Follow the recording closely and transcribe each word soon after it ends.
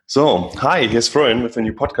So, hi, here's Florian with a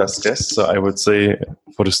new podcast guest. So, I would say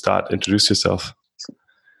for the start, introduce yourself.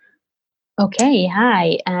 Okay,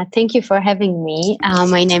 hi. Thank you for having me.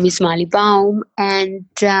 My name is Mali Baum, and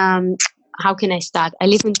how can I start? I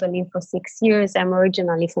live in Berlin for 6 years. I'm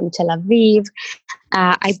originally from Tel Aviv.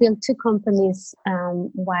 I built two companies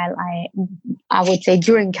while I would say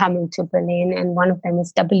during coming to Berlin, and one of them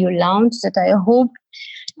is W Lounge that I hope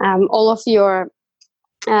all of your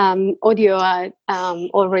audio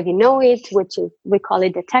already know it, which is, we call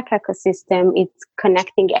it the tech ecosystem. It's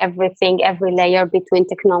connecting everything, every layer between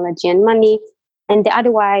technology and money. And the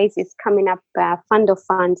otherwise is coming up Fund of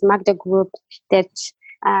Funds, Magda Group, that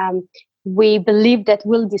we believe that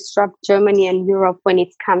will disrupt Germany and Europe when it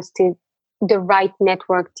comes to the right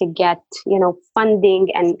network to get, funding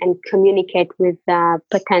and communicate with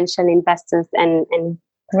potential investors and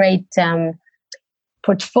great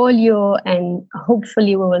portfolio, and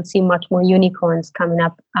hopefully we will see much more unicorns coming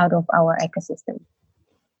up out of our ecosystem.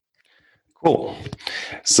 Cool.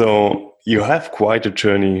 So you have quite a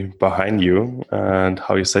journey behind you, and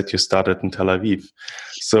how you said you started in Tel Aviv.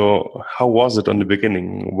 So how was it on the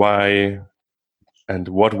beginning? Why and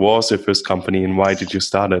what was your first company, and why did you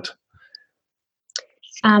start it?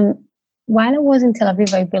 While I was in Tel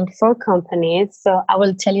Aviv, I built 4 companies. So I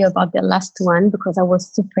will tell you about the last one because I was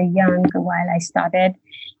super young while I started.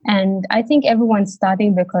 And I think everyone's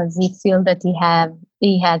starting because he feels that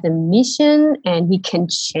he has a mission and he can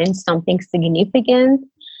change something significant.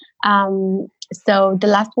 So the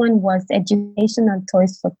last one was educational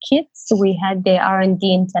toys for kids. So we had the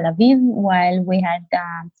R&D in Tel Aviv while we had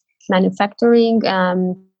manufacturing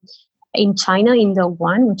in China, in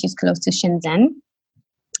Dongguan, which is close to Shenzhen.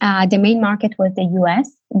 The main market was the US,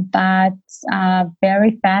 but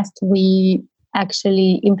very fast we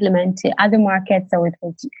actually implemented other markets. So it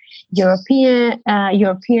was European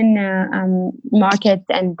markets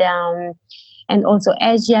and also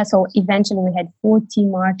Asia. So eventually we had 40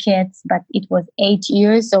 markets, but it was 8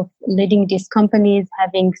 years of leading these companies,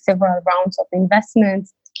 having several rounds of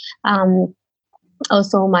investments.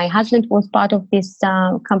 Also, my husband was part of this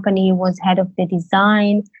company, was head of the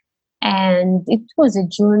design. And it was a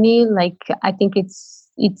journey. I think it's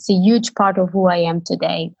a huge part of who I am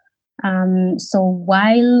today. So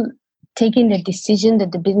while taking the decision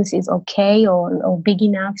that the business is okay or big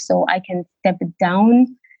enough so I can step it down,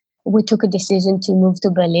 we took a decision to move to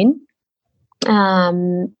Berlin.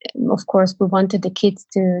 Of course, we wanted the kids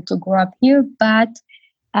to grow up here, but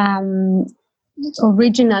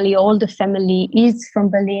originally all the family is from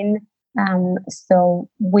Berlin. So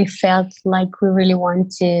we felt like we really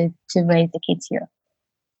want to raise the kids here.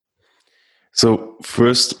 So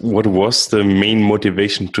first, what was the main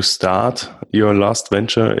motivation to start your last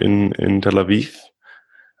venture in Tel Aviv?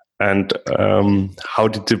 And how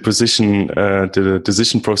did the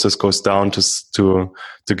decision process goes down to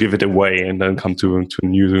give it away and then come to a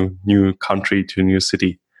new country, to a new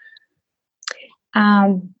city?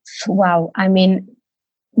 Wow. I mean,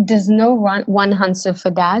 there's no one answer for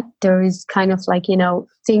that. There is kind of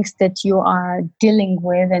things that you are dealing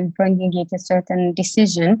with and bringing it a certain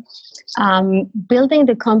decision. Building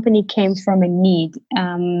the company came from a need.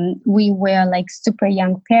 We were super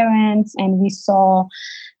young parents, and we saw,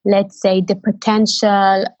 let's say, the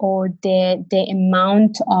potential or the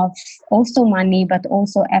amount of also money, but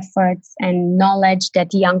also efforts and knowledge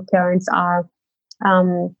that young parents are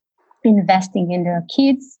investing in their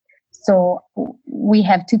kids. So we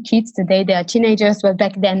have 2 kids today. They are teenagers, but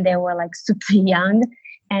back then they were super young.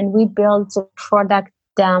 And we built a product,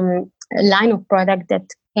 a line of product that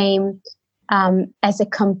came as a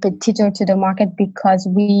competitor to the market because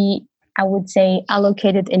I would say,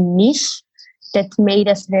 allocated a niche that made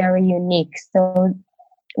us very unique. So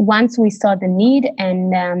once we saw the need,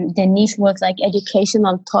 and the niche was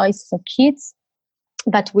educational toys for kids,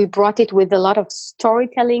 but we brought it with a lot of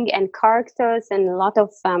storytelling and characters and a lot of,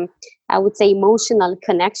 I would say, emotional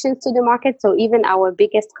connections to the market. So even our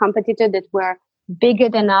biggest competitor that were bigger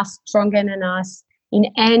than us, stronger than us in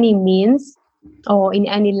any means or in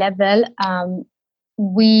any level,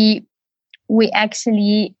 we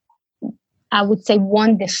actually, I would say,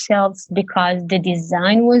 won the shelves because the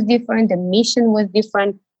design was different, the mission was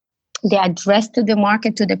different, the address to the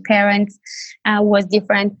market, to the parents was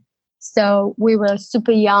different. So we were a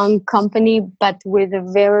super young company, but with a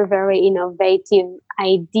very, very innovative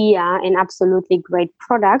idea and absolutely great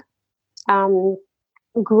product.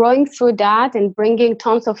 Growing through that and bringing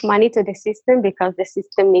tons of money to the system because the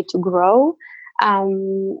system needs to grow.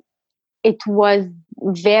 It was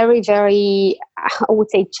very, very, I would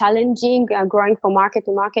say, challenging, growing from market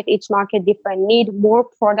to market, each market different need. More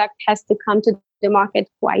product has to come to the market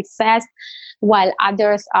quite fast, while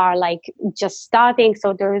others are like just starting.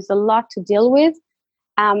 So there is a lot to deal with.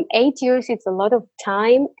 8 years, it's a lot of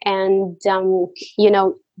time. And,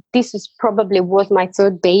 this is probably was my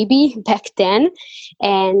third baby back then.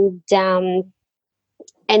 And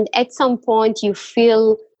at some point you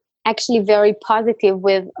feel actually very positive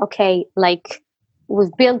with, okay, like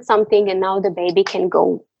we've built something and now the baby can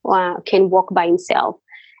walk by himself.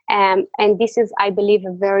 And this is, I believe,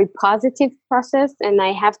 a very positive process. And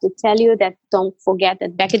I have to tell you that don't forget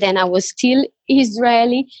that back then I was still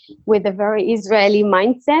Israeli with a very Israeli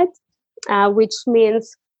mindset, which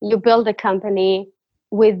means you build a company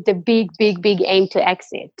with the big aim to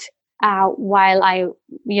exit. While I,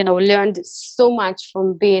 learned so much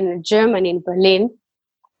from being German in Berlin,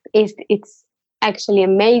 it's actually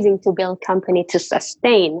amazing to build a company to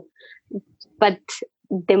sustain, but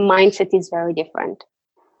the mindset is very different.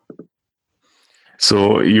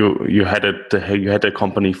 So you had a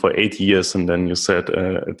company for 8 years, and then you said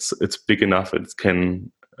it's big enough, it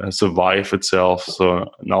can survive itself.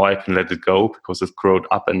 So now I can let it go because it's grown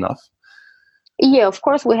up enough. Yeah, of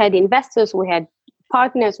course, we had investors, we had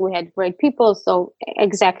partners, we had great people. So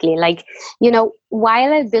exactly, like,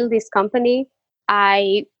 while I built this company,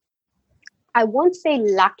 I won't say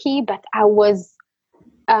lucky, but I was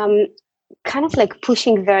kind of like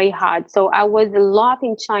pushing very hard. So I was a lot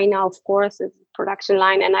in China, of course, as a production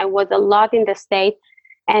line, and I was a lot in the States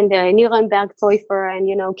and Nuremberg Toy Fair and,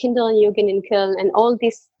 Kinder and Jugend in Köln and all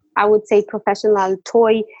these, I would say, professional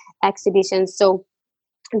toy exhibitions. So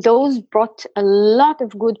those brought a lot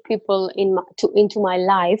of good people into my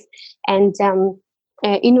life. And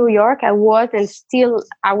in New York, I was, and still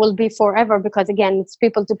I will be forever, because again, it's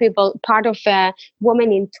people to people, part of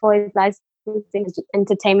Women in Toys Licensing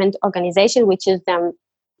Entertainment Organization, which is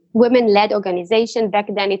women-led organization. Back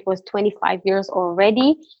then it was 25 years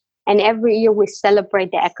already. And every year we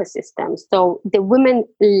celebrate the ecosystem. So the women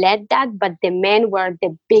led that, but the men were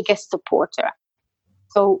the biggest supporter.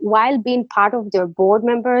 So while being part of their board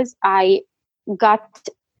members, I got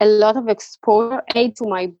a lot of exposure, A, to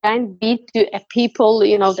my brand, B, to people,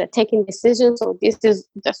 that taking decisions. So this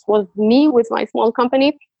was me with my small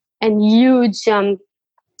company, and huge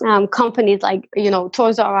companies like,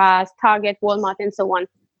 Toys R Us, Target, Walmart, and so on.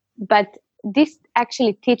 But this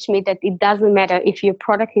actually teach me that it doesn't matter if your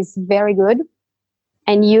product is very good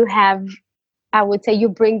and you have, I would say, you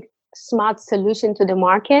bring smart solution to the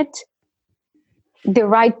market, the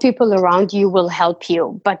right people around you will help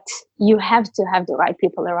you, but you have to have the right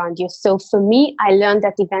people around you. So for me, I learned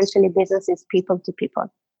that eventually business is people to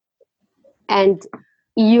people. And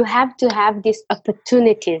you have to have these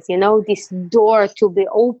opportunities, this door to be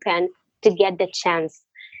open to get the chance.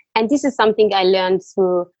 And this is something I learned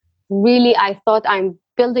through really, I thought I'm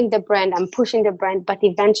building the brand, I'm pushing the brand, but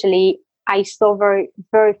eventually I saw very,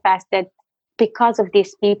 very fast that because of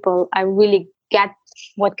these people, I really get,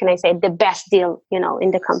 what can I say, the best deal,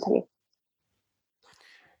 in the company.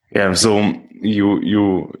 Yeah, so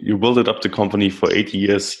you built it up the company for 8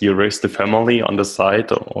 years. You raised the family on the side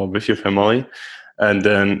or with your family, and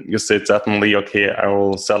then you said suddenly, okay, I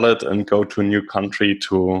will sell it and go to a new country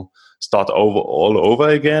to start all over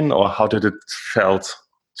again. Or how did it felt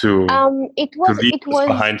to leave this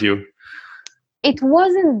behind you? It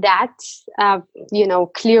wasn't that,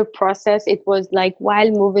 clear process. It was like while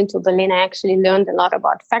moving to Berlin, I actually learned a lot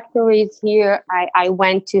about factories here. I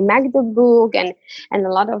went to Magdeburg and a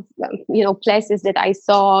lot of, places that I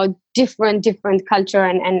saw different culture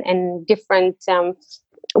and different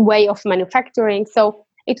way of manufacturing. So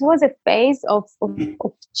it was a phase of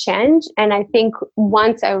change. And I think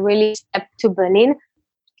once I really stepped to Berlin,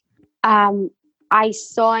 I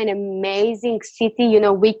saw an amazing city.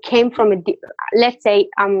 We came from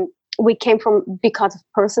because of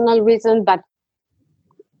personal reason, but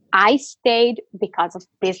I stayed because of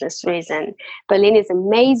business reason. Berlin is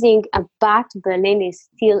amazing, but Berlin is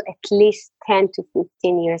still at least 10 to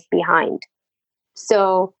 15 years behind.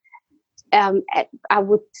 So I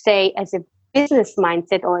would say as a business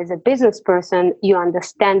mindset or as a business person, you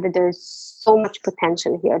understand that there's so much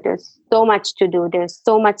potential here. There's so much to do. There's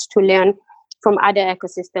so much to learn from other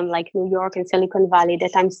ecosystems like New York and Silicon Valley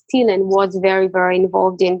that I'm still and was very, very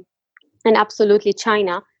involved in, and absolutely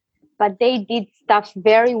China. But they did stuff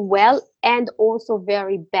very well and also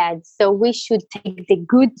very bad. So we should take the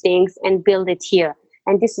good things and build it here.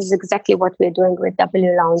 And this is exactly what we're doing with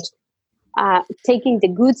W Lounge. Taking the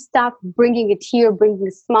good stuff, bringing it here,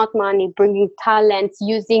 bringing smart money, bringing talents,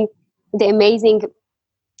 using the amazing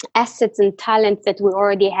assets and talents that we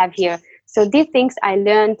already have here. So these things I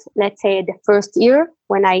learned, let's say, the first year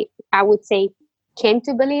when I would say came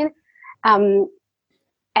to Berlin.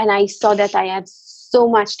 and I saw that I had so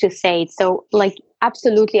much to say. So like,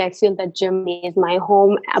 absolutely, I feel that Germany is my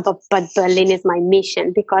home, but Berlin is my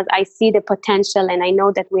mission, because I see the potential, and I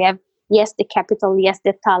know that we have, yes, the capital, yes,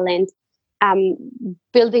 the talent.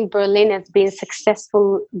 Building Berlin as being a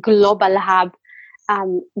successful global hub.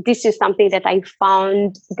 This is something that I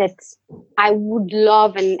found that I would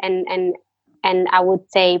love, and I would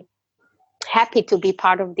say happy to be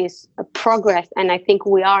part of this progress. And I think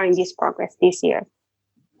we are in this progress this year.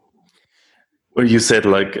 Well, you said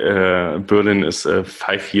like Berlin is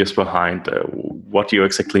 5 years behind. What do you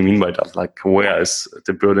exactly mean by that? Like, where is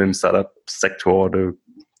the Berlin startup sector or the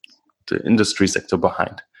industry sector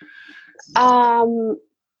behind?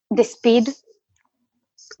 The speed,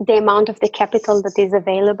 the amount of the capital that is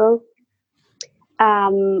available,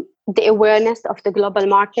 the awareness of the global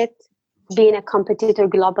market, being a competitor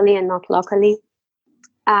globally and not locally,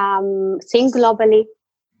 think globally,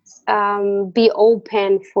 be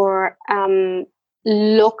open for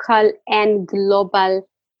local and global,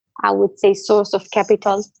 I would say, source of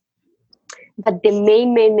capital. But the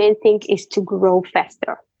main thing is to grow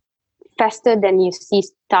faster than you see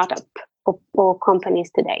startup or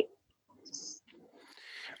companies today.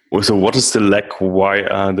 So what is the lack? Why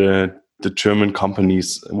are the German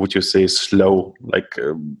companies, would you say, slow? Like,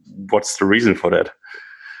 what's the reason for that?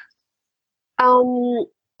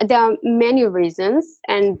 There are many reasons.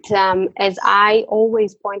 And as I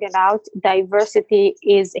always pointed out, diversity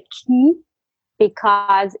is a key,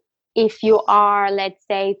 because if you are, let's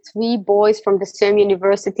say, 3 boys from the same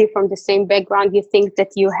university, from the same background, you think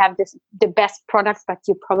that you have the best product, but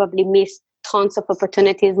you probably miss tons of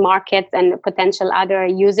opportunities, markets, and potential other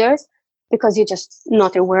users, because you're just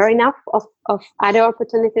not aware enough of other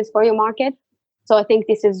opportunities for your market. So I think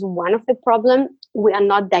this is one of the problems. We are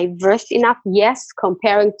not diverse enough. Yes,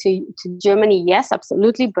 comparing to Germany, yes,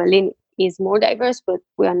 absolutely. Berlin is more diverse, but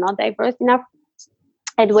we are not diverse enough.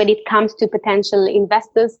 And when it comes to potential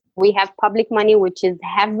investors, we have public money, which is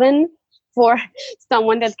heaven for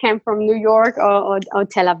someone that came from New York or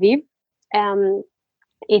Tel Aviv.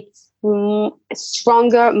 It's much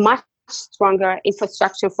stronger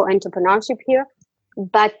infrastructure for entrepreneurship here,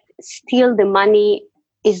 but still the money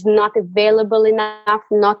is not available enough,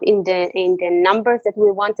 not in the numbers that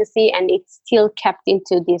we want to see, and it's still kept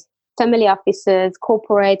into these family offices,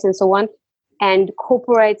 corporates, and so on. And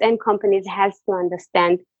corporates and companies has to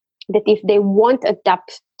understand that if they want to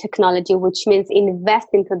adopt technology, which means invest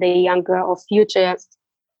into the younger or future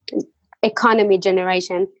economy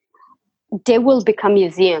generation, they will become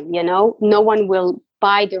museum. No one will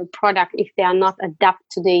buy their product if they are not adapt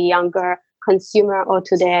to the younger consumer or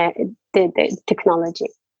to the technology.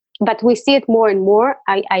 But we see it more and more.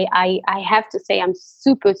 I have to say I'm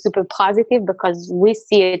super, super positive, because we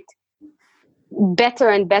see it better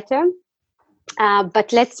and better.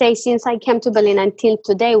 But let's say since I came to Berlin until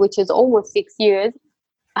today, which is almost 6 years,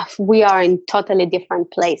 we are in totally different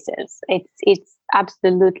places. It's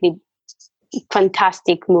absolutely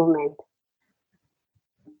fantastic movement.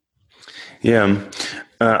 Yeah,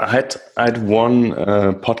 I had one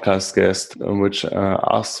podcast guest which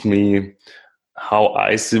asked me how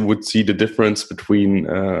I would see the difference between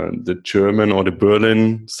the German or the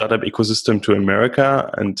Berlin startup ecosystem to America.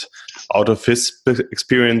 And out of his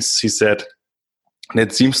experience, he said,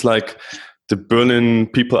 it seems like the Berlin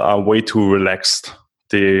people are way too relaxed.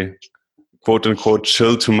 They, quote unquote,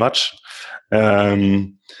 chill too much.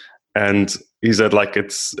 And he said, like,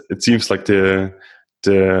 it seems like the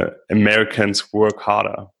Americans work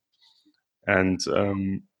harder. And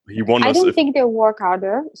he wonders, I don't think they work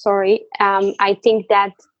harder. Sorry. I think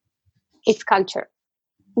that it's culture.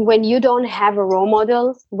 When you don't have a role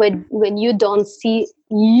model, when you don't see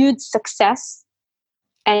huge success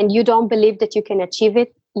and you don't believe that you can achieve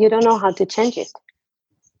it, you don't know how to change it.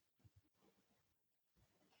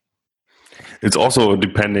 It's also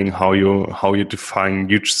depending how you define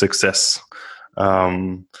huge success,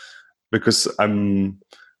 because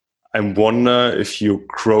I wonder if you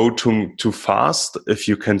grow too fast, if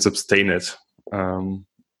you can sustain it.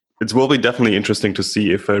 It will be definitely interesting to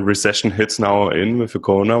see if a recession hits now with the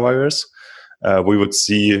coronavirus. We would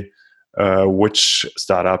see which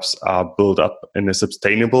startups are built up in a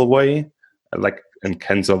sustainable way, like, and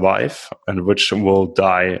can survive, and which will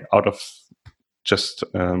die out of just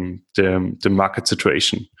the market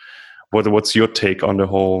situation. What's your take on the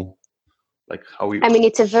whole? Like, how we? I mean,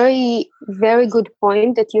 it's a very, very good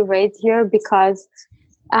point that you raised here, because,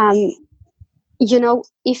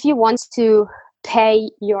 if you want to pay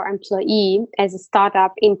your employee as a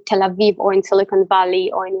startup in Tel Aviv or in Silicon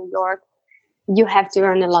Valley or in New York, you have to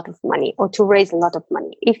earn a lot of money or to raise a lot of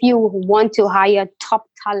money. If you want to hire top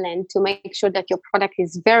talent to make sure that your product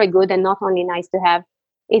is very good and not only nice to have,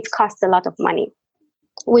 it costs a lot of money,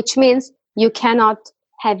 which means you cannot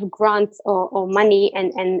have grants or money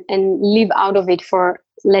and live out of it for,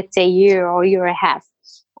 let's say, a year or a year and a half.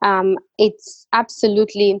 It's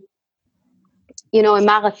absolutely, a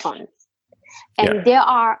marathon. And there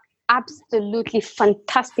are absolutely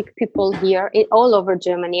fantastic people here all over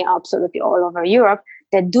Germany, absolutely all over Europe,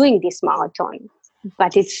 that are doing this marathon,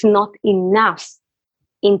 but it's not enough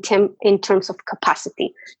in terms of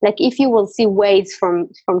capacity. Like if you will see Waze from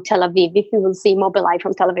Tel Aviv, if you will see Mobileye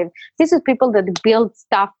from Tel Aviv, this is people that build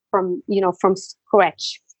stuff from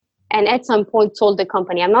scratch. And at some point sold the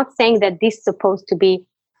company. I'm not saying that this is supposed to be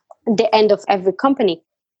the end of every company,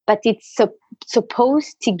 but it's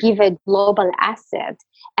supposed to give a global asset.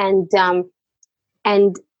 And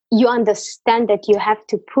you understand that you have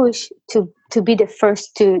to push to be the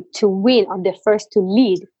first to win or the first to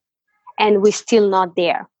lead. And we're still not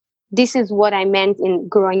there. This is what I meant in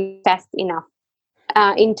growing fast enough.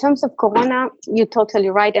 In terms of Corona, you're totally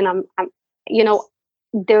right. And I'm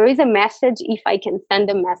there is a message, if I can send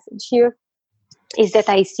a message here, is that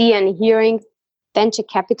I see and hearing venture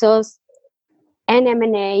capitals and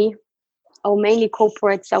M&A, or mainly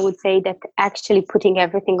corporates, I would say, that actually putting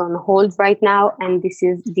everything on hold right now. And this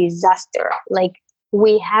is disaster. Like,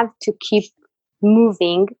 we have to keep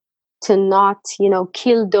moving to not,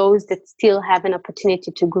 kill those that still have an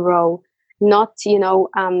opportunity to grow, not,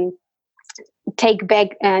 take back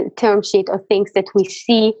term sheet or things that we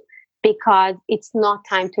see because it's not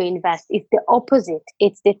time to invest. It's the opposite.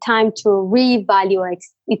 It's the time to reevaluate.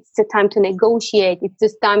 It's the time to negotiate. It's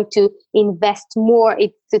the time to invest more.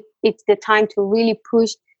 It's the time to really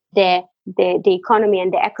push the economy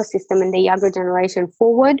and the ecosystem and the younger generation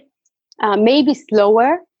forward. Maybe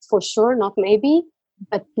slower, for sure, not maybe,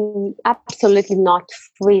 but absolutely not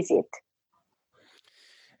freeze it.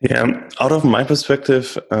 Yeah, out of my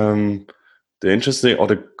perspective, the interesting or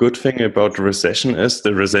the good thing about the recession is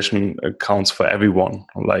the recession accounts for everyone.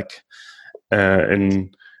 Like,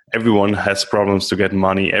 everyone has problems to get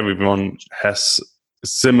money. Everyone has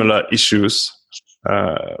similar issues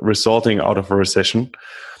resulting out of a recession.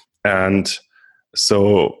 And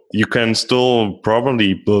so you can still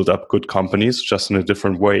probably build up good companies just in a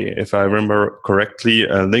different way. If I remember correctly,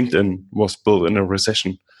 LinkedIn was built in a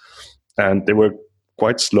recession and they were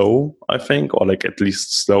quite slow, I think, or like at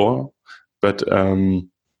least slower. But it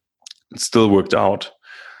still worked out.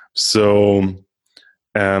 So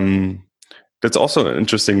that's also an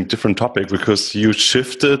interesting different topic because you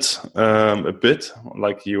shifted a bit,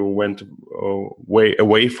 like you went way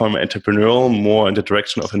away from entrepreneurial, more in the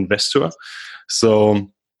direction of investor.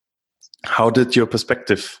 So how did your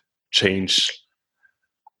perspective change?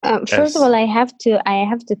 First of all, I have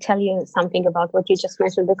to tell you something about what you just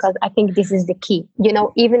mentioned, because I think this is the key.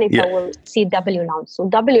 Even if I will see W Launch. So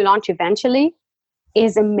W Launch eventually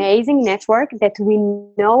is amazing network that we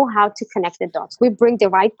know how to connect the dots. We bring the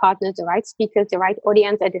right partners, the right speakers, the right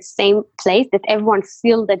audience at the same place that everyone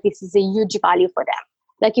feels that this is a huge value for them.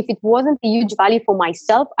 Like if it wasn't a huge value for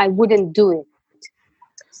myself, I wouldn't do it.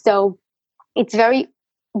 So it's very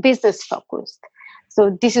business focused.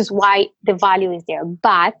 So this is why the value is there.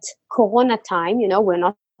 But Corona time, we're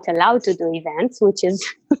not allowed to do events, which is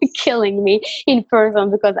killing me in person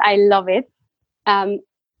because I love it.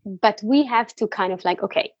 But we have to kind of like,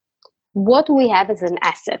 okay, what we have is an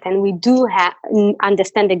asset, and we do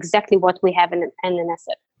understand exactly what we have in an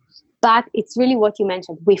asset. But it's really what you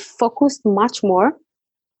mentioned. We focused much more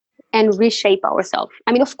and reshape ourselves.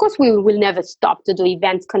 I mean, of course, we will never stop to do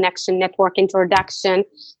events, connection, network, introduction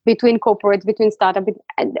between corporates, between startups.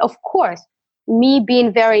 And of course, me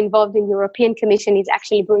being very involved in European Commission is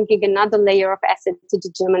actually bringing another layer of asset to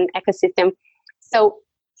the German ecosystem. So,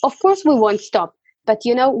 of course, we won't stop. But,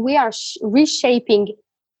 we are reshaping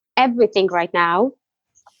everything right now.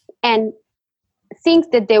 And things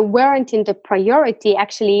that they weren't in the priority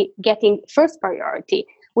actually getting first priority,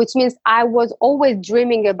 which means I was always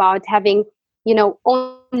dreaming about having,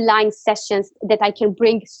 online sessions that I can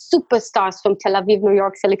bring superstars from Tel Aviv, New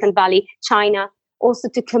York, Silicon Valley, China, also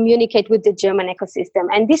to communicate with the German ecosystem.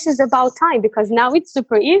 And this is about time because now it's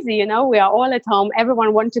super easy. We are all at home.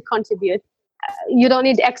 Everyone wants to contribute. You don't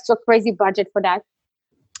need extra crazy budget for that.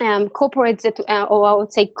 Corporates that, or I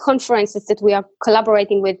would say conferences that we are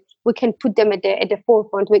collaborating with, we can put them at the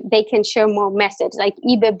forefront. They can share more message, like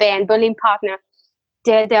IBB and Berlin Partner.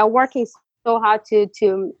 They are working so hard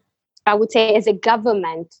to I would say, as a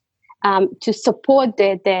government, to support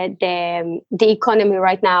the economy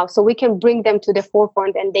right now, so we can bring them to the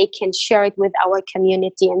forefront and they can share it with our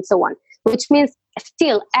community and so on. which means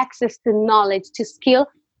still access to knowledge, to skill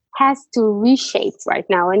has to reshape right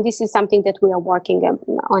now. And this is something that we are working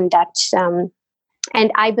on that.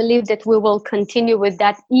 And I believe that we will continue with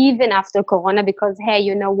that even after Corona, because, hey,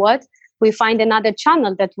 you know what? We find another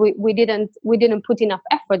channel that we didn't put enough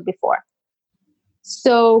effort before.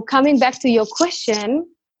 So coming back to your question,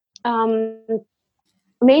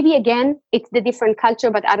 maybe again, it's the different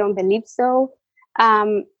culture, but I don't believe so.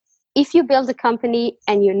 If you build a company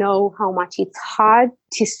and you know how much it's hard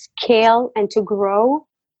to scale and to grow,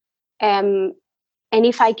 and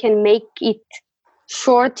if I can make it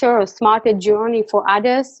shorter or smarter journey for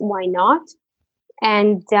others, why not?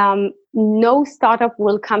 And no startup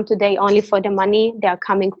will come today only for the money. They are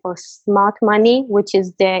coming for smart money, which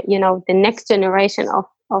is the next generation of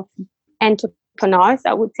entrepreneurs,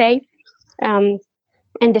 I would say. And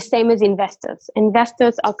the same as investors.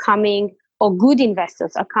 Investors are coming, or good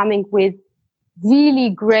investors are coming with really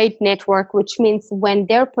great network, which means when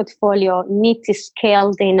their portfolio needs to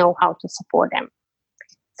scale, they know how to support them.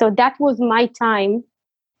 So that was my time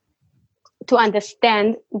to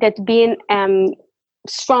understand that being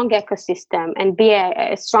strong ecosystem and be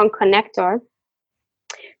a strong connector,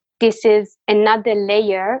 this is another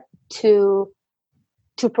layer to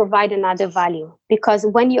provide another value. Because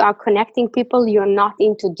when you are connecting people, you're not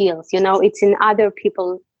into deals, it's in other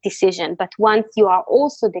people's decision. But once you are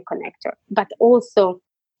also the connector, but also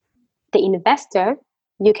the investor,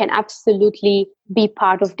 you can absolutely be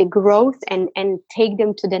part of the growth and take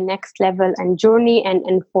them to the next level and journey,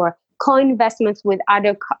 and for co-investments with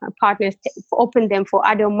other partners, to open them for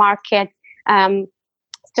other markets,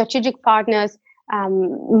 strategic partners,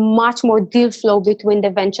 much more deal flow between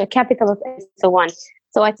the venture capitalists and so on.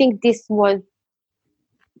 So I think this was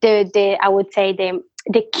I would say the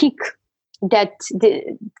kick that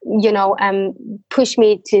pushed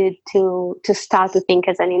me to start to think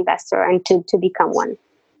as an investor and to become one.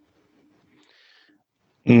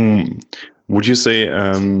 Would you say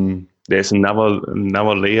there's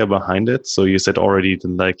another layer behind it? So you said already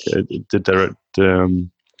the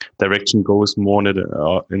direction goes more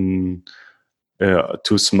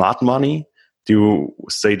to smart money. Do you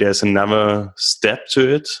say there's another step to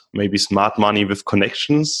it? Maybe smart money with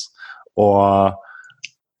connections, or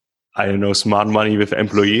I don't know, smart money with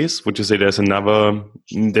employees? Would you say there's another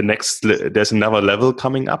level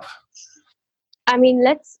coming up? I mean,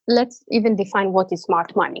 let's even define what is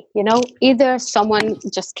smart money. Either someone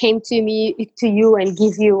just came to you and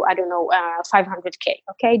give you, I don't know, 500K.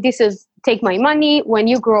 Okay, this is take my money. When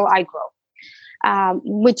you grow, I grow.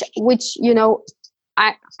 Which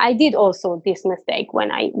I did also this mistake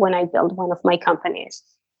when I built one of my companies.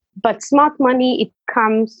 But smart money, it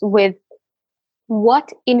comes with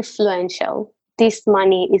what influential this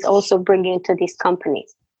money is also bringing to these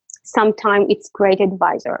companies. Sometimes it's great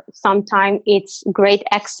advisor. Sometimes it's great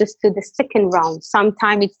access to the second round.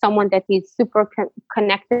 Sometimes it's someone that is super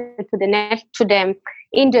connected to the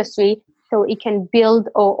industry, so it can build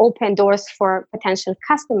or open doors for potential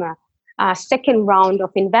customer, second round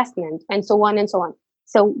of investment, and so on and so on.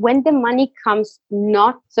 So when the money comes,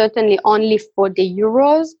 not certainly only for the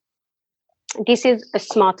euros, this is a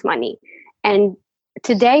smart money. And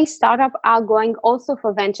today, startups are going also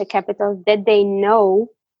for venture capital that they know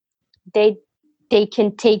they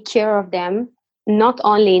can take care of them, not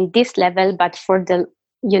only in this level, but for the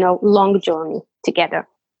long journey together.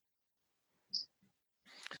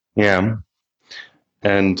 Yeah,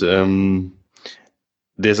 and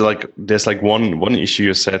there's one issue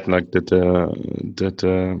you said, like that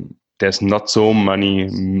there's not so many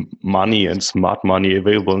money and smart money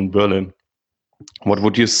available in Berlin. What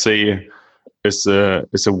would you say is a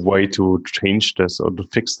way to change this or to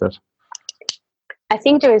fix that? I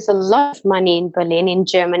think there is a lot of money in Berlin, in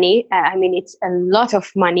Germany. It's a lot of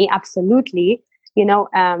money, absolutely.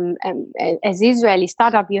 As Israeli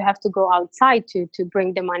startup, you have to go outside to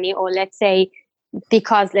bring the money, or let's say the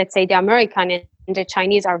American and the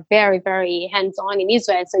Chinese are very, very hands-on in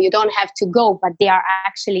Israel, so you don't have to go, but they are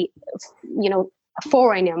actually,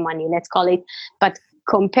 foreigner money, let's call it. But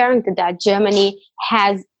comparing to that, Germany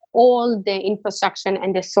has all the infrastructure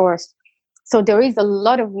and the source. So there is a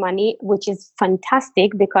lot of money, which is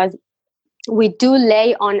fantastic, because we do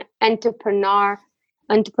lay on entrepreneurship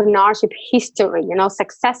history,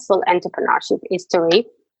 successful entrepreneurship history.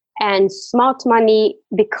 And smart money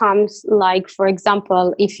becomes like, for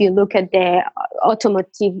example, if you look at the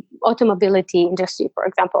automobility industry, for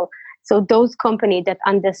example. So those companies that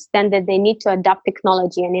understand that they need to adapt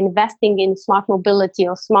technology and investing in smart mobility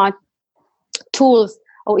or smart tools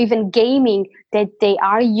or even gaming that they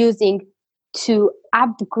are using to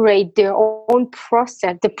upgrade their own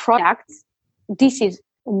process, the products, this is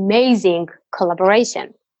amazing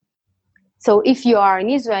collaboration. So if you are an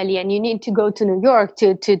Israeli and you need to go to New York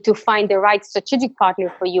to find the right strategic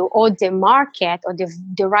partner for you, or the market, or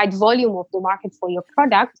the right volume of the market for your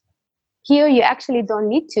product, here you actually don't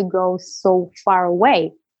need to go so far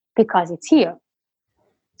away because it's here.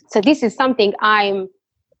 So this is something I'm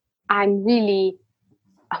really,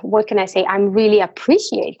 what can I say? I'm really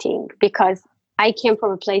appreciating, because I came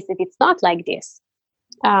from a place that it's not like this.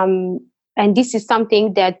 And this is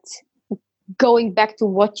something that, going back to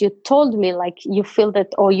what you told me, like you feel that,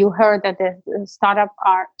 or you heard that the startup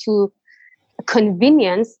are too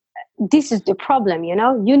convenience. This is the problem,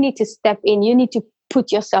 you need to step in, you need to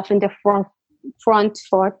put yourself in the front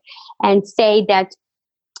foot and say that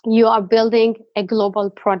you are building a global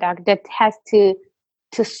product that has to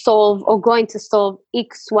solve, or going to solve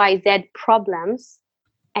XYZ problems.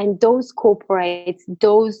 And those corporates,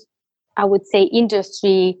 those, I would say,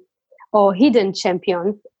 industry or hidden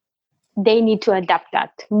champions, they need to adapt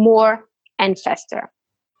that more and faster.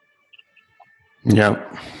 Yeah,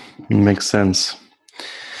 makes sense.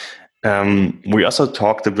 We also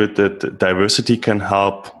talked a bit that diversity can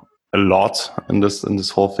help a lot in this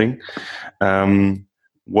whole thing.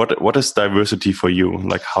 What is diversity for you?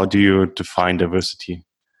 Like, how do you define diversity?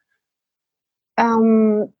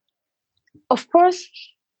 Of course,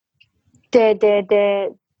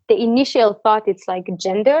 the initial thought, it's like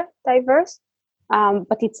gender diverse.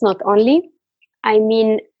 But it's not only. I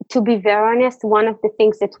mean, to be very honest, one of the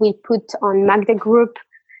things that we put on Magda Group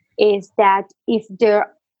is that if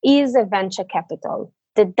there is a venture capital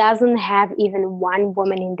that doesn't have even one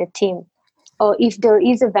woman in the team, or if there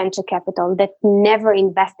is a venture capital that never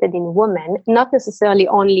invested in women, not necessarily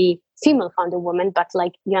only female founder women, but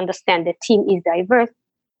like, you understand, the team is diverse,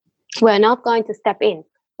 we're not going to step in,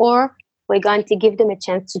 or we're going to give them a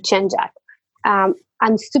chance to change that.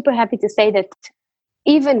 I'm super happy to say that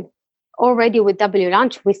even already with W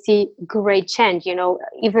Launch, we see great change.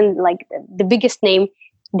 Even like the biggest name,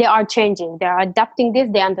 they are changing. They are adapting this.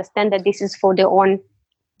 They understand that this is for their own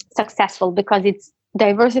successful, because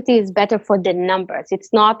diversity is better for the numbers.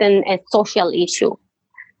 It's not a social issue.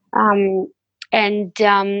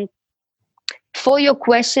 For your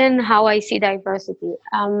question, how I see diversity,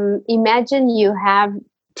 imagine you have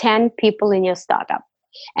 10 people in your startup.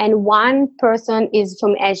 And one person is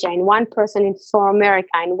from Asia, and one person is from America,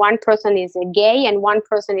 and one person is a gay, and one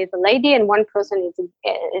person is a lady, and one person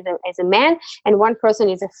is a man, and one person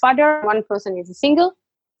is a father, one person is a single.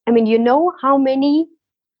 I mean, how many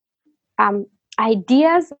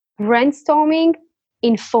ideas, brainstorming,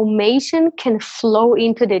 information can flow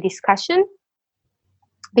into the discussion,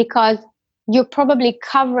 because you're probably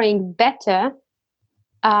covering better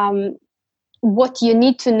what you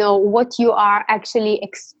need to know, what you are actually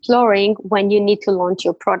exploring when you need to launch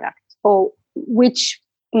your product, or which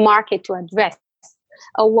market to address,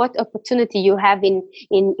 or what opportunity you have in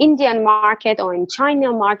Indian market or in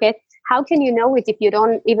China market. How can you know it if you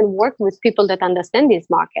don't even work with people that understand these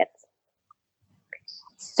markets?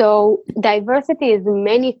 So diversity is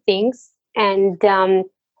many things, and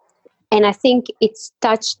I think it's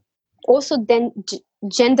touched also then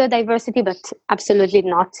gender diversity, but absolutely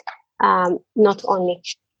not only.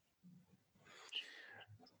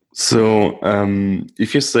 So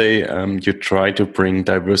if you say you try to bring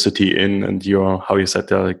diversity in, and you're, how you said,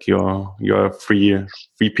 like you're a free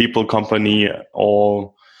people company,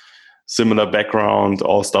 all similar background,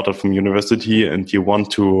 all started from university, and you want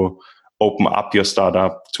to open up your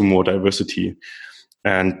startup to more diversity,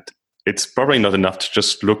 and it's probably not enough to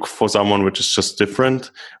just look for someone which is just different.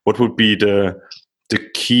 What would be the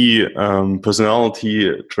key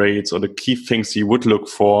personality traits, or the key things you would look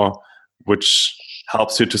for, which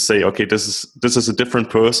helps you to say, okay, this is a different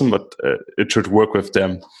person, but it should work with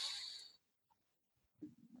them?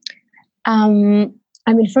 I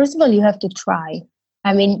mean, first of all, you have to try.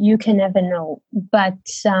 I mean, you can never know. But,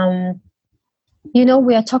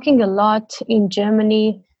 we are talking a lot in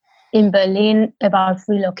Germany, in Berlin, about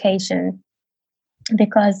relocation,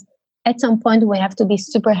 because at some point we have to be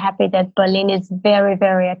super happy that Berlin is very,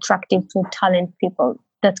 very attractive to talent people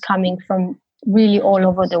that's coming from really all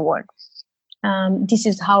over the world. This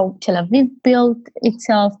is how Tel Aviv built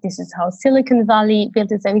itself. This is how Silicon Valley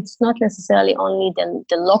built itself. It's not necessarily only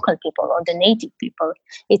the local people or the native people.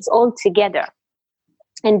 It's all together.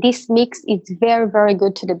 And this mix is very, very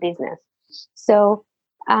good to the business. So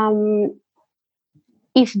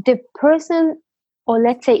if the person, or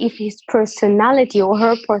let's say if his personality or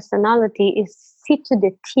her personality is fit to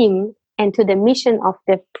the team and to the mission of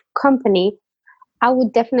the company, I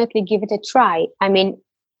would definitely give it a try. I mean,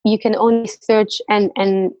 you can only search and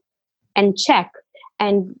check.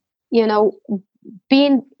 And,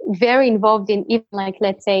 being very involved in even like,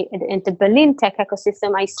 let's say, in the Berlin tech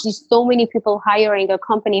ecosystem, I see so many people hiring, a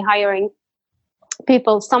company hiring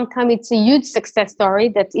people. Sometimes it's a huge success story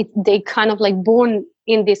that they kind of like born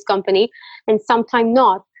in this company, and sometimes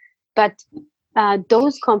not. But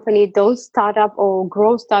those companies, those startup or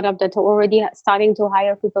growth startup that are already starting to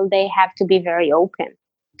hire people, they have to be very open.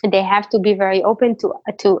 They have to be very open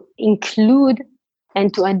to include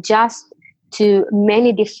and to adjust to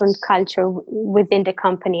many different culture within the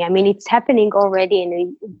company. I mean, it's happening already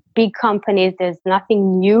in big companies. There's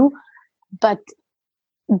nothing new, but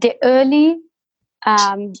the early,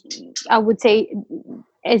 I would say,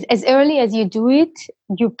 as early as you do it,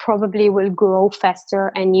 you probably will grow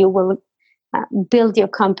faster and you will build your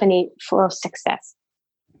company for success.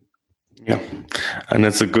 Yeah, and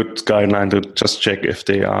it's a good guideline to just check if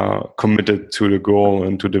they are committed to the goal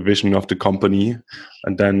and to the vision of the company,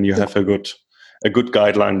 and then you have a good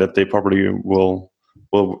guideline that they probably will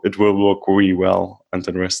work really well, and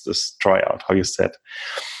the rest is try out, how you said.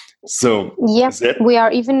 So yes, we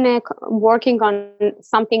are even working on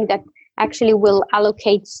something that actually will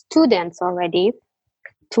allocate students already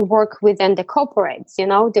to work within the corporates. You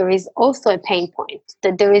know, there is also a pain point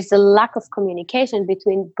that there is a lack of communication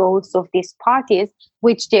between both of these parties,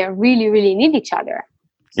 which they really, really need each other.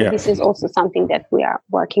 So this is also something that we are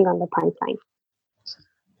working on the pipeline.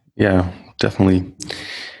 Yeah, definitely.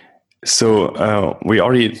 So we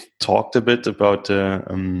already talked a bit about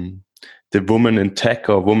the woman in tech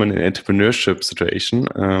or woman in entrepreneurship situation.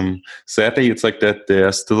 Sadly, it's like that they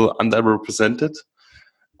are still underrepresented.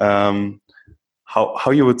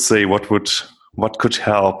 How you would say what could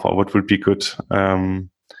help, or what would be good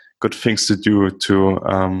things to do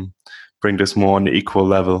to bring this more on the equal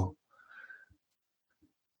level?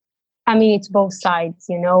 I mean, it's both sides,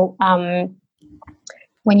 you know.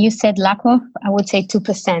 When you said lack of, I would say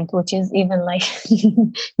 2%, which is even like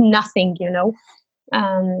nothing, you know.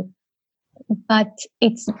 But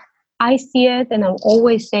I see it, and I'm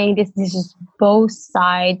always saying this is both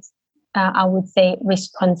sides, I would say,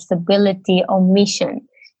 responsibility or mission,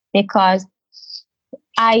 because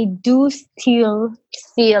I do still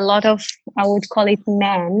see a lot of, I would call it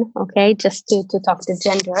men, okay, just to talk the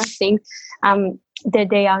gender thing, that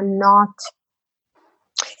they are not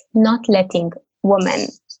letting women,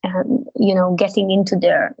 you know, getting into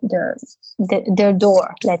their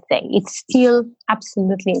door, let's say. It's still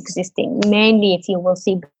absolutely existing. Mainly, if you will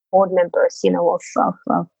see board members, you know, of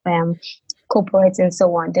corporates and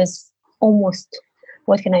so on, there's almost,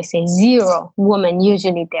 what can I say, zero women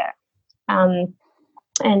usually there.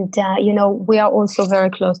 You know, we are also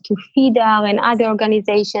very close to FIDA and other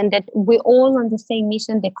organizations that we're all on the same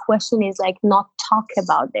mission. The question is like not talk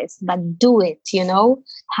about this, but do it, you know,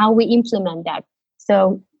 how we implement that.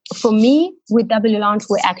 So for me, with W Launch,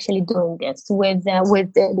 we're actually doing this. With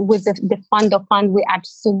the fund of fund, we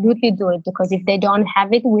absolutely do it, because if they don't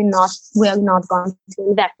have it, we are not going to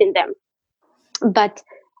invest in them. But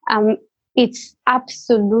it's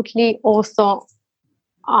absolutely also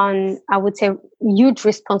on, I would say, huge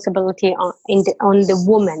responsibility on the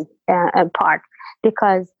woman part,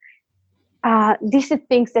 because these are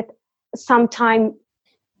things that sometimes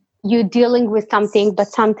you're dealing with something, but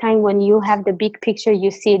sometimes when you have the big picture,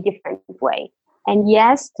 you see a different way. And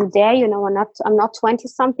yes, today, you know, I'm not 20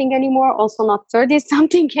 something anymore, also not 30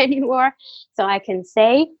 something anymore. So I can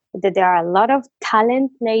say that there are a lot of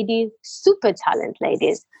talent ladies, super talent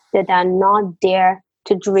ladies, that are not there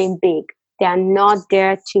to dream big. They are not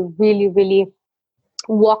there to really, really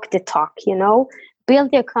walk the talk, you know,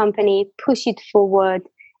 build their company, push it forward.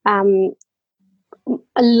 A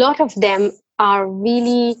lot of them are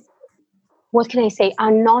really, what can I say,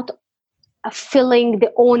 are not feeling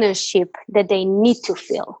the ownership that they need to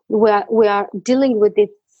feel. We are dealing with it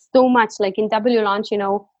so much. Like in W Launch, you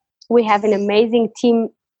know, we have an amazing team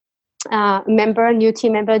member, new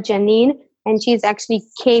team member, Janine, and she's actually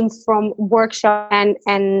came from workshop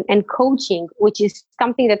and coaching, which is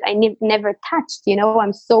something that I never touched. You know,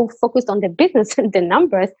 I'm so focused on the business and the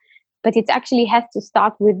numbers, but it actually has to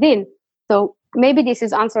start within. So maybe this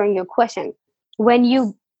is answering your question. When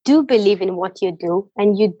you do believe in what you do,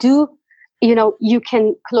 and you do, you know, you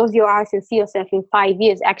can close your eyes and see yourself in 5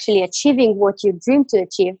 years actually achieving what you dream to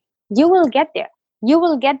achieve, you will get there. You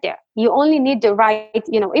will get there. You only need the right,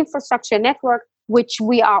 you know, infrastructure network, which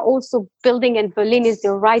we are also building, and Berlin is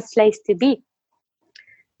the right place to be.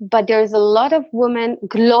 But there's a lot of women,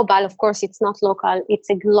 global, of course, it's not local, it's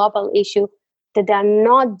a global issue, that are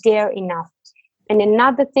not there enough. And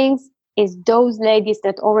another thing is those ladies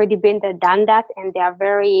that already been there, done that, and they are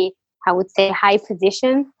very, I would say, high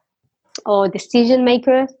position or decision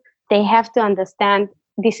makers, they have to understand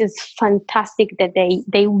this is fantastic that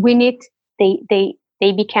they win it,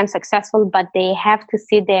 they become successful, but they have to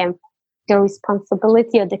see the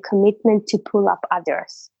responsibility or the commitment to pull up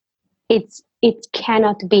others. It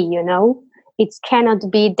cannot be, it cannot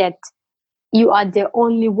be that you are the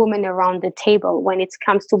only woman around the table when it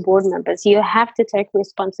comes to board members. You have to take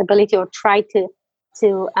responsibility or try to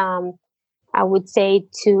I would say,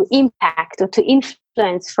 to impact or to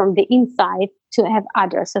influence from the inside to have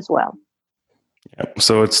others as well. Yeah.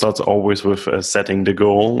 So it starts always with setting the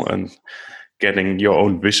goal and getting your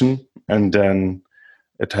own vision, and then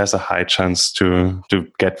it has a high chance to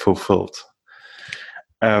get fulfilled.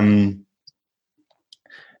 You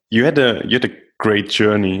had a great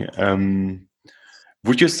journey.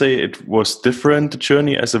 Would you say it was different, the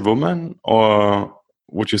journey as a woman, or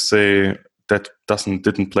would you say that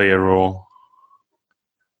didn't play a role?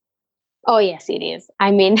 Oh, yes, it is.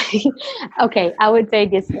 I mean, okay, I would say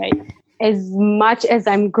this way. As much as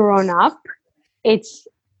I'm grown up, it's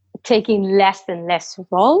taking less and less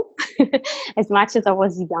role. As much as I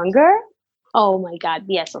was younger, oh my God,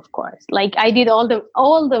 yes, of course. Like I did all the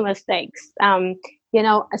mistakes.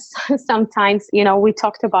 Sometimes, we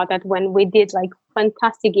talked about that when we did like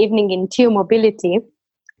fantastic evening in Tier Mobility.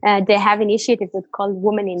 They have initiative that's called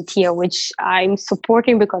Women in Tier, which I'm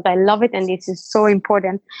supporting because I love it and this is so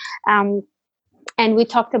important. And we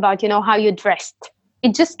talked about, how you dressed.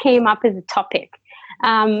 It just came up as a topic.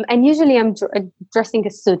 And usually I'm dressing a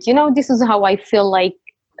suit. This is how I feel like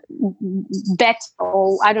better,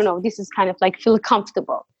 or I don't know, this is kind of like feel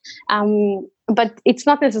comfortable. But it's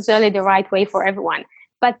not necessarily the right way for everyone.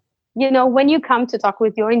 But when you come to talk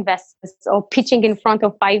with your investors or pitching in front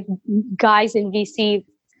of 5 guys in VC,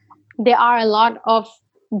 there are a lot of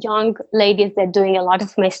young ladies that are doing a lot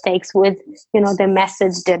of mistakes with, the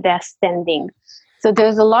message that they're sending. So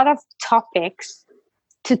there's a lot of topics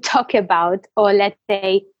to talk about, or let's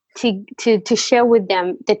say to share with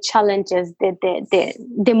them the challenges, the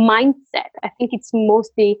mindset. I think it's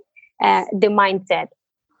mostly the mindset.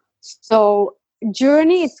 So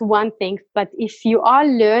journey is one thing, but if you are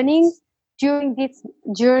learning during this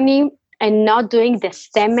journey and not doing the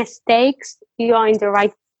same mistakes, you are in the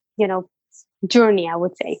right journey, I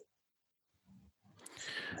would say.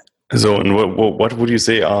 So, and what would you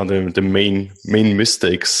say are the main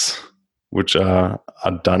mistakes which are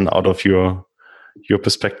done out of your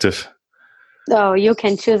perspective? So you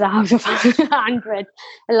can choose out of 100.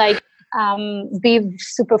 Like be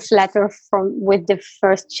super flattered with the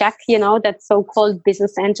first check, that so-called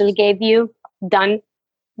business angel gave you. Done.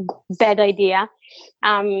 Bad idea.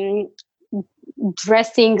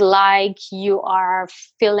 Dressing like you are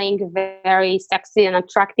feeling very sexy and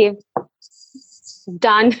attractive.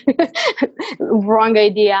 Done. Wrong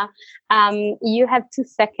idea. You have 2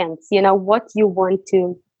 seconds. What you want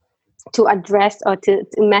to address or to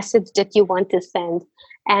message that you want to send.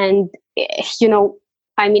 And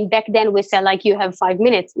back then we said like you have 5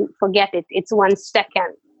 minutes. Forget it. It's 1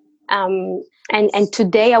 second. And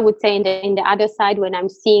today I would say in the other side, when I'm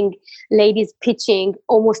seeing ladies pitching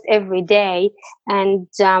almost every day, and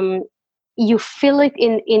you feel it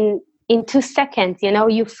in 2 seconds,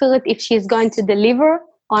 you feel it if she's going to deliver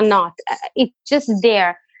or not. It's just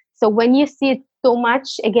there. So when you see it so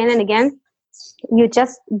much again and again, you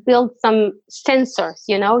just build some sensors,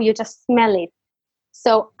 you just smell it.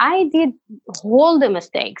 So I did all the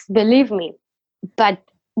mistakes, believe me. But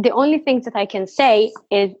the only thing that I can say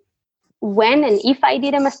is when and if I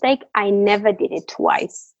did a mistake, I never did it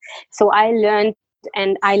twice. So I learned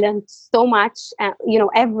so much.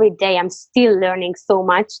 Every day I'm still learning so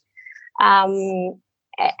much.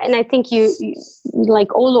 And I think you,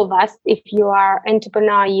 like all of us, if you are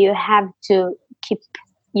entrepreneur, you have to keep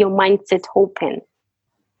your mindset open.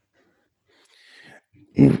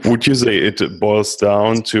 Would you say it boils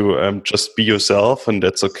down to just be yourself, and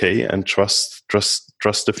that's okay, and trust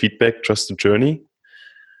the feedback, trust the journey?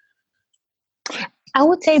 I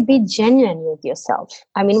would say be genuine with yourself.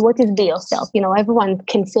 I mean, what is be yourself? Everyone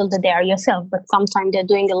can feel that they are yourself, but sometimes they're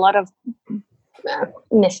doing a lot of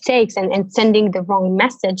mistakes and sending the wrong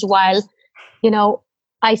message. While,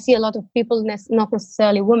 I see a lot of people, not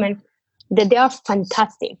necessarily women, that they are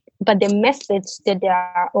fantastic, but the message that they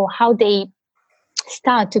are, or how they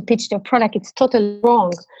start to pitch their product, it's totally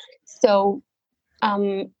wrong. So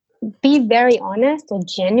be very honest or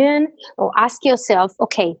genuine, or ask yourself,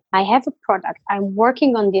 okay, I have a product. I'm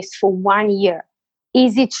working on this for 1 year.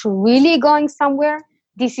 Is it really going somewhere?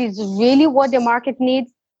 This is really what the market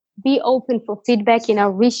needs. Be open for feedback,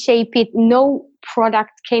 reshape it. No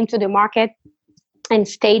product came to the market and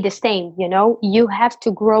stay the same. You have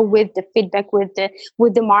to grow with the feedback, with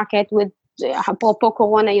the market, with Poco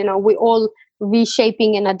Corona, we're all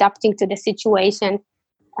reshaping and adapting to the situation.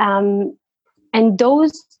 And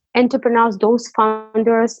those entrepreneurs, those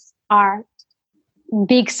founders are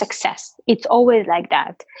big success. It's always like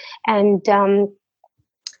that. And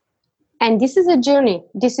this is a journey.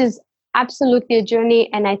 This is absolutely a journey.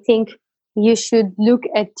 And I think you should look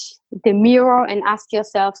at the mirror and ask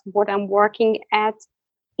yourself what I'm working at.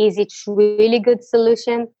 Is it really good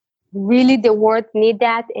solution? Really the world need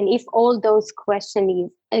that? And if all those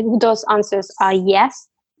those answers are yes,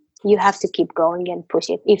 you have to keep going and push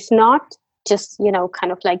it. If not, just,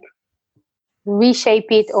 kind of like reshape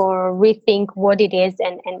it or rethink what it is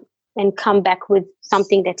and come back with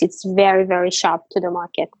something that is very, very sharp to the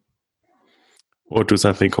market. Or do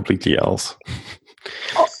something completely else.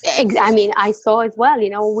 I saw as well,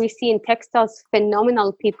 we see in textiles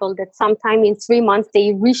phenomenal people that sometime in 3 months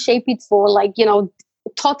they reshape it for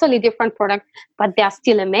totally different product, but they are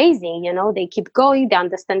still amazing. They keep going, they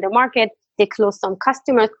understand the market, they close some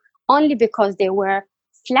customers only because they were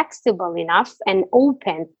flexible enough and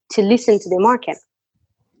open to listen to the market.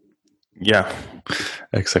 Yeah,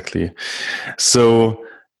 exactly. So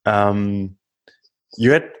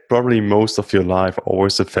you had probably most of your life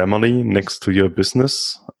always a family next to your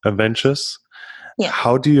business ventures. Yeah.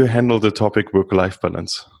 How do you handle the topic work-life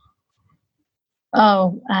balance?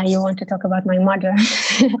 Oh, you want to talk about my mother,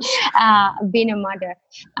 being a mother.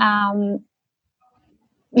 I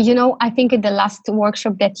think in the last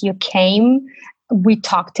workshop that you came, we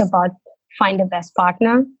talked about find the best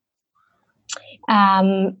partner.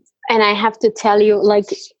 And I have to tell you,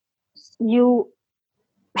 you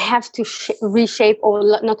have to reshape or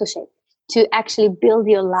not to shape, to actually build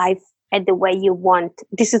your life at the way you want.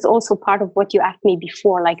 This is also part of what you asked me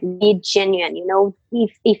before, be genuine,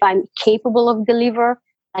 if I'm capable of deliver,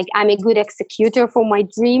 I'm a good executor for my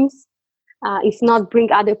dreams. If not,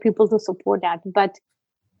 bring other people to support that. But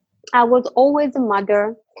I was always a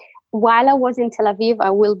mother. While I was in Tel Aviv, I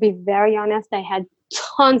will be very honest, I had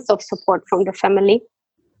tons of support from the family.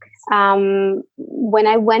 When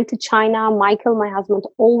I went to China, Michael, my husband,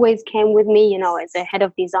 always came with me, as a head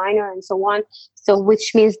of designer and so on. So,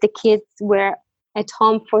 which means the kids were at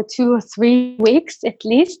home for 2 or 3 weeks at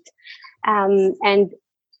least. And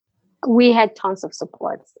we had tons of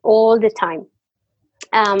support all the time.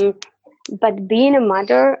 But being a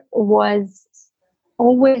mother was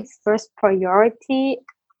always first priority,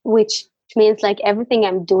 which means everything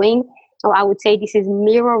I'm doing, or I would say this is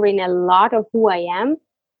mirroring a lot of who I am.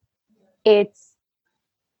 It's,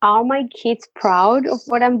 are my kids proud of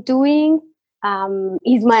what I'm doing?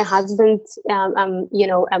 Is my husband,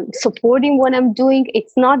 supporting what I'm doing?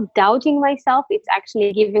 It's not doubting myself. It's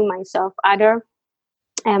actually giving myself other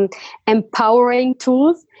empowering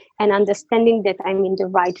tools and understanding that I'm in the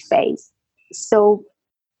right phase. So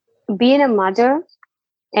being a mother,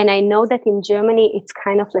 and I know that in Germany, it's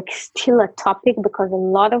kind of still a topic because a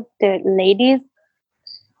lot of the ladies,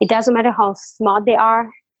 it doesn't matter how smart they are,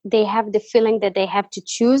 they have the feeling that they have to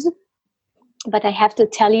choose. But I have to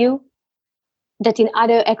tell you that in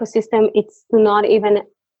other ecosystem, it's not even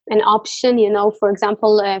an option. For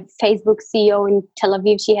example, a Facebook CEO in Tel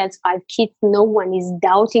Aviv, she has 5 kids. No one is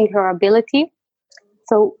doubting her ability.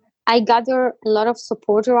 So I gather a lot of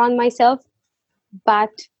support around myself. But,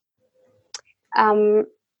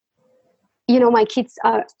 my kids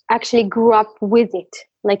actually grew up with it.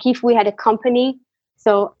 If we had a company,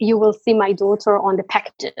 so you will see my daughter on the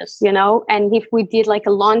packages, and if we did a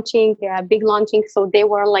launching, a big launching, so they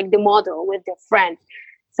were the model with their friend.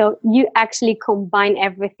 So you actually combine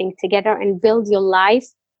everything together and build your life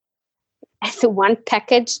as a one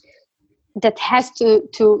package that has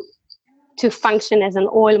to function as an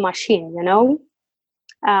oil machine,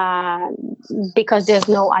 because there's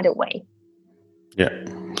no other way. Yeah.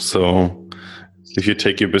 So if you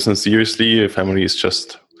take your business seriously, your family is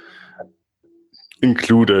just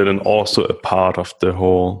included and also a part of the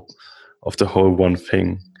whole one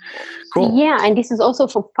thing. Cool. Yeah, and this is also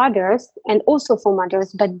for fathers and also for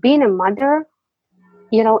mothers. But being a mother,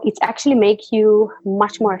 it's actually make you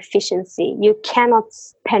much more efficiency. You cannot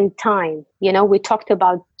spend time. We talked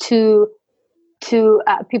about two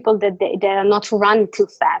people that they are not run too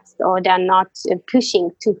fast or they're not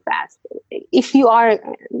pushing too fast. If you are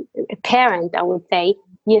a parent, I would say,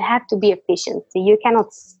 you have to be efficient. You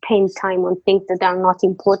cannot spend time on things that are not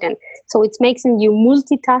important. So it makes you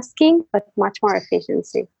multitasking, but much more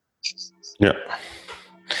efficiency. Yeah.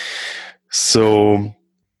 So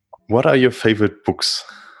what are your favorite books?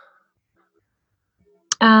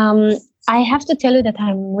 I have to tell you that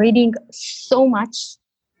I'm reading so much,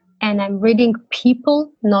 and I'm reading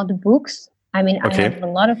people, not books. I mean, okay. I have a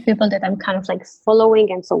lot of people that I'm kind of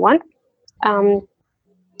following and so on. And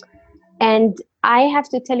I have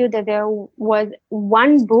to tell you that there was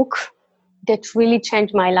one book that really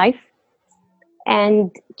changed my life,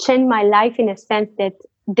 and changed my life in a sense that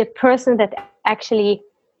the person that actually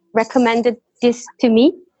recommended this to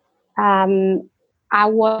me, I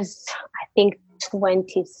was, I think,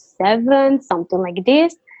 27, something like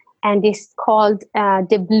this, and it's called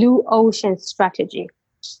the Blue Ocean Strategy.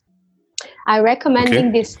 I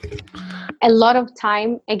recommending this a lot of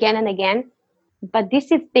time, again and again, but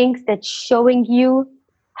this is things that showing you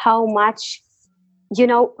how much,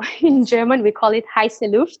 in German we call it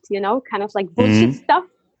heiße Luft, kind of like bullshit stuff.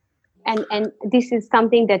 And this is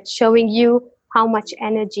something that's showing you how much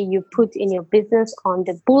energy you put in your business on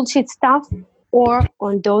the bullshit stuff, or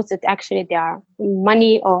on those that actually they are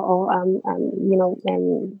money or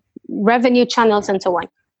revenue channels and so on.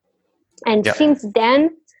 And since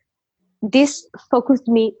then, this focused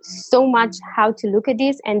me so much how to look at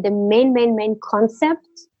this, and the main concept,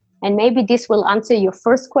 and maybe this will answer your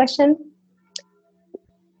first question.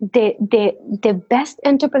 The best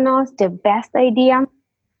entrepreneurs, the best idea,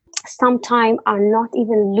 sometimes are not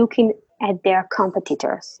even looking at their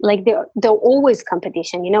competitors. Like they're always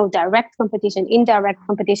competition, direct competition, indirect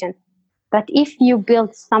competition. But if you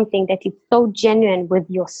build something that is so genuine with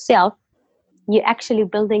yourself, you're actually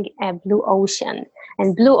building a blue ocean.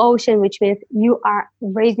 And blue ocean, which means you are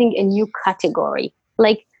raising a new category.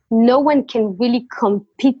 Like no one can really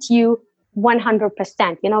compete you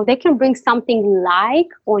 100%. They can bring something like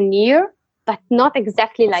or near, but not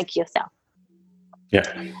exactly like yourself. Yeah.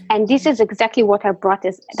 And this is exactly what I brought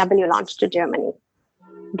as W Launch to Germany.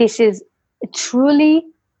 This is truly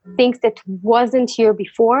things that wasn't here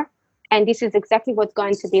before. And this is exactly what's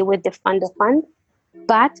going to be with the Fund of Fund.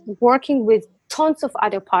 But working with tons of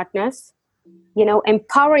other partners,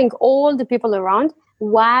 empowering all the people around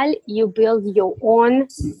while you build your own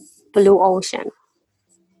blue ocean.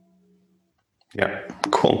 Yeah,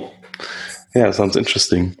 cool. Yeah, sounds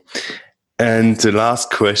interesting. And the last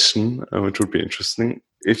question, which would be interesting,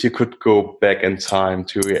 if you could go back in time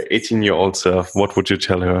to your 18-year-old self, what would you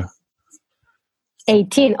tell her?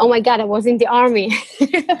 18. Oh my God, I was in the army.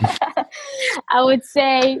 I would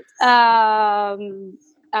say,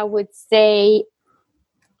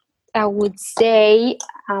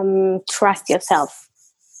 trust yourself.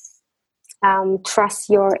 Trust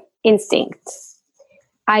your instinct.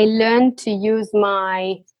 I learned to use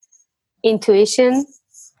my intuition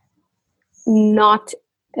not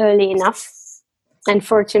early enough,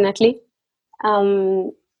 unfortunately.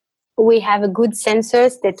 We have a good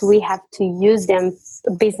sensors that we have to use them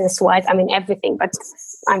business-wise. I mean, everything, but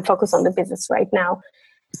I'm focused on the business right now.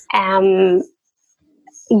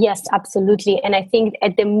 Yes, absolutely. And I think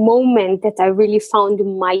at the moment that I really found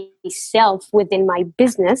myself within my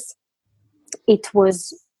business, it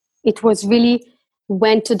was really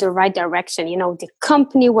went to the right direction. The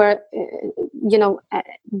company were,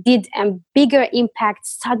 did a bigger impact.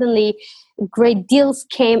 Suddenly great deals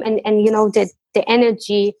came, and the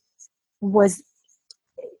energy was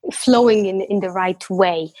flowing in the right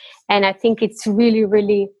way. And I think it's really,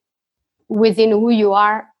 really within who you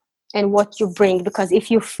are and what you bring. Because if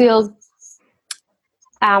you feel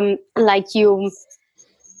like you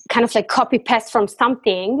kind of like copy paste from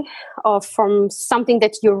something, or from something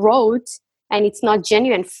that you wrote, and it's not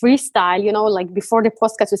genuine, freestyle, like before the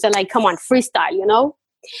podcast we said, like, come on, freestyle,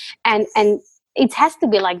 and it has to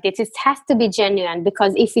be like this. It has to be genuine,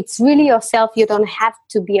 because if it's really yourself, you don't have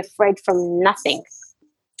to be afraid from nothing.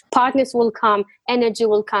 Partners will come, energy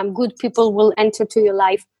will come, good people will enter to your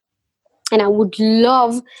life. And I would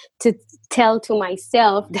love to tell to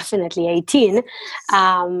myself, definitely 18,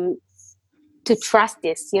 to trust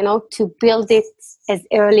this, to build it as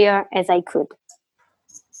earlier as I could.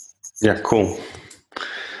 Yeah, cool.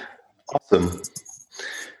 Awesome.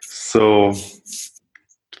 So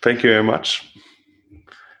thank you very much.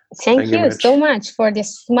 Thank you so much for the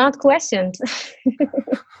smart questions.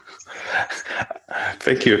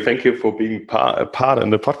 Thank you for being a part in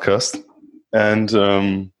the podcast.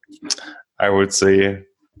 And I would say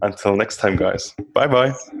until next time, guys.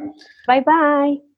 Bye-bye. Bye-bye.